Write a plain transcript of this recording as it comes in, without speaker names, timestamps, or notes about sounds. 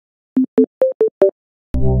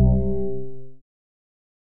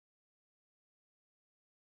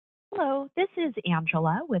is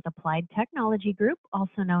Angela with Applied Technology Group,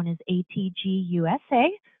 also known as ATG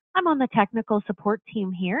USA. I'm on the technical support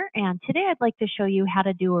team here, and today I'd like to show you how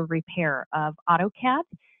to do a repair of AutoCAD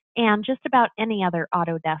and just about any other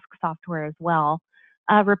Autodesk software as well.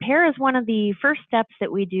 Repair is one of the first steps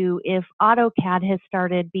that we do if AutoCAD has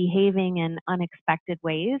started behaving in unexpected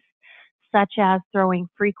ways, such as throwing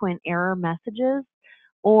frequent error messages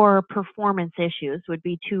or performance issues would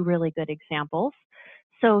be two really good examples.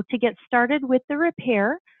 So to get started with the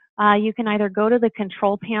repair, you can either go to the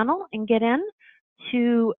control panel and get in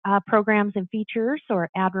to programs and features or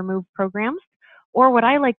add remove programs, or what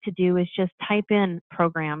I like to do is just type in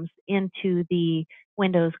programs into the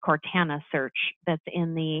Windows Cortana search that's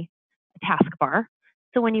in the taskbar.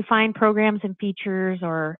 So when you find programs and features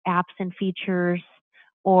or apps and features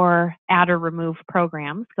or add or remove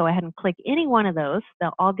programs, go ahead and click any one of those.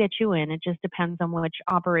 They'll all get you in. It just depends on which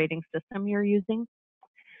operating system you're using.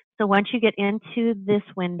 So once you get into this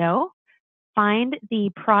window, find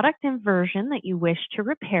the product and version that you wish to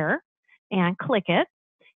repair and click it.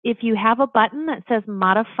 If you have a button that says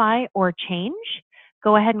modify or change,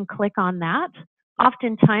 go ahead and click on that.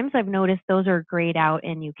 Oftentimes I've noticed those are grayed out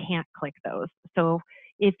and you can't click those. So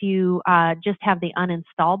if you just have the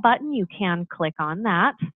uninstall button, you can click on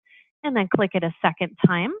that and then click it a second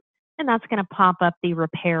time, and that's going to pop up the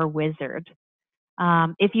repair wizard.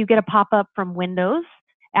 If you get a pop-up from Windows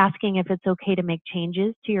asking if it's okay to make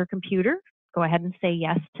changes to your computer, go ahead and say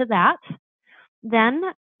yes to that. Then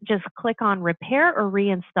just click on repair or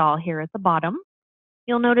reinstall here at the bottom.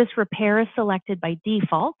 You'll notice repair is selected by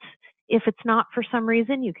default. If it's not for some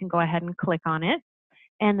reason, you can go ahead and click on it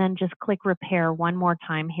and then just click repair one more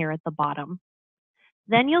time here at the bottom.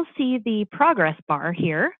 Then you'll see the progress bar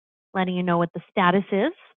here, letting you know what the status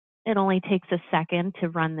is. It only takes a second to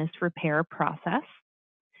run this repair process.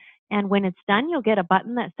 And when it's done, you'll get a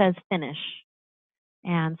button that says finish.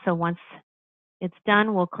 And so once it's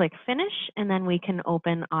done, we'll click finish, and then we can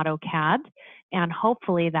open AutoCAD, and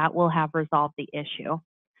hopefully that will have resolved the issue.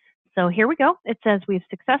 So here we go. It says we've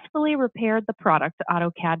successfully repaired the product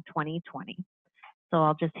AutoCAD 2020. So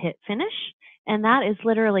I'll just hit finish, and that is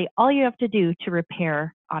literally all you have to do to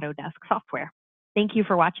repair Autodesk software. Thank you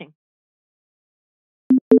for watching.